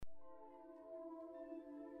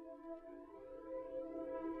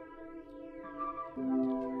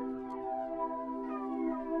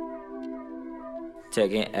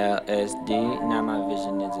Taking LSD, now my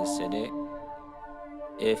vision is acidic.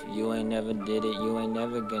 If you ain't never did it, you ain't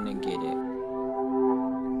never gonna get it.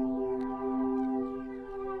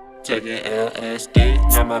 Taking LSD,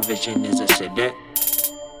 now my vision is acidic.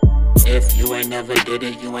 If you ain't never did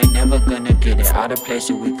it, you ain't never gonna get it. Out of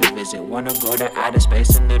places we could visit, wanna go to outer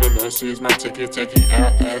space and little Lucy is my ticket. Taking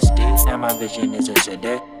LSD, now my vision is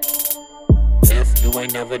acidic. If you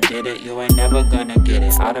ain't never did it, you ain't never gonna get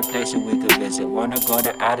it. Out of places we could visit, wanna go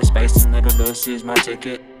to outer space and little Lucy is my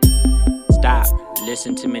ticket. Stop,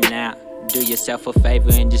 listen to me now. Do yourself a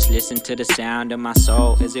favor and just listen to the sound of my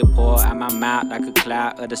soul as it pour out my mouth like a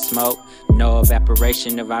cloud of the smoke. No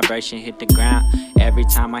evaporation, the vibration hit the ground. Every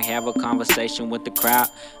time I have a conversation with the crowd,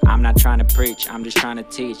 I'm not trying to preach, I'm just trying to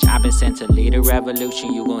teach. I've been sent to lead a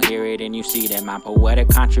revolution, you gon' hear it and you see that my poetic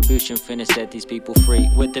contribution finna set these people free.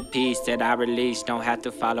 With the peace that I release, don't have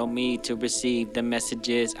to follow me to receive the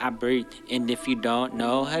messages I breathe. And if you don't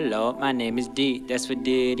know, hello, my name is D. That's for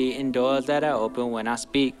Deity and doors that I open when I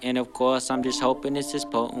speak. And of course, I'm just hoping it's as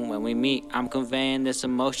potent when we meet. I'm conveying this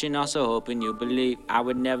emotion, also hoping you believe. I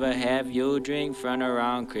would never have you drink from the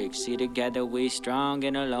wrong creek. See, together we strong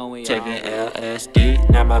and alone we taking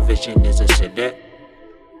LSD, now my vision is acidic.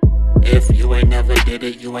 If you ain't never did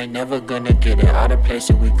it, you ain't never gonna get it. Out of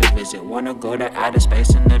places we could visit, wanna go to outer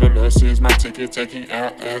space and little Lucy is my ticket. Taking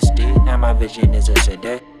LSD, now my vision is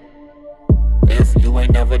acidic. If you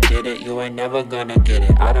ain't never did it, you ain't never gonna get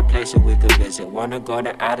it. Out of places we could visit, wanna go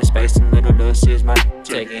to outer space and little Lucy is my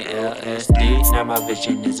taking LSD, now my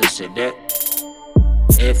vision is acidic.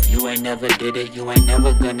 If you ain't never did it, you ain't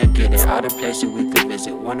never gonna get it. Out of places we could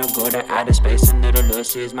visit, wanna go to outer space and little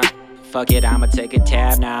Lucy is my fuck it, I'ma take a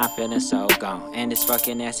tab, now I'm feeling so gone. And this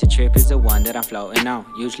fucking acid trip is the one that I'm floating on.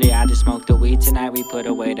 Usually I just smoke the weed, tonight we put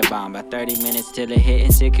away the bomb. About 30 minutes till it hit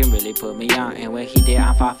and it can really put me on. And when he did,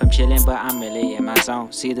 I'm far from chilling, but I'm really in my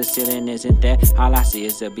zone. See, the ceiling isn't there, all I see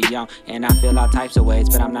is the beyond. And I feel all types of ways,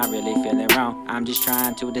 but I'm not really feeling wrong. I'm just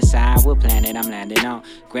trying to decide what planet I'm landing on.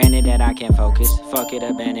 Granted that I can't focus, fuck it,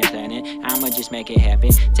 abandoned planet, I'ma just make it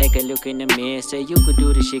happen. Take a look in the mirror, say you could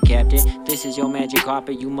do this shit, Captain. This is your magic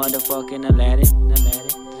carpet, you motherfucking Aladdin.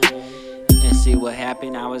 And see what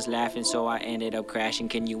happened, I was laughing so I ended up crashing.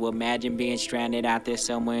 Can you imagine being stranded out there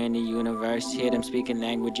somewhere in the universe? Hear them speaking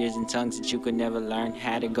languages and tongues that you could never learn.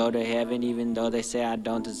 Had to go to heaven even though they say I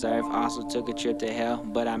don't deserve. Also took a trip to hell,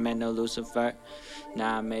 but I met no Lucifer.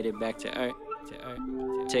 Now I made it back to earth.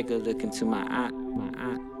 Take a look into my eye.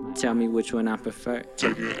 Tell me which one I prefer.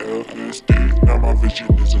 Taking LSD, now my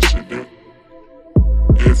vision is acidic.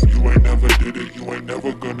 If you ain't never did it, you ain't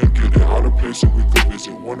never gonna get it. Out of places we could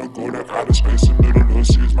visit, wanna go to outer space and little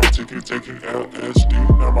Lucy is my ticket. Taking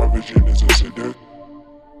LSD, now my vision is acidic.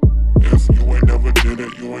 If you ain't never did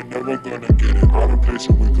it, you ain't never gonna get it. Out of places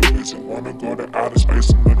we could visit, wanna go to outer space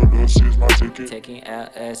and little Lucy is my ticket. Taking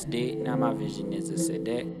LSD, now my vision is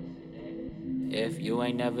acidic. If you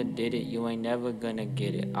ain't never did it, you ain't never gonna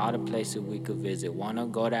get it. All the places we could visit, wanna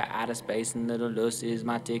go to outer space and little Lucy is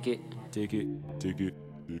my ticket. Ticket.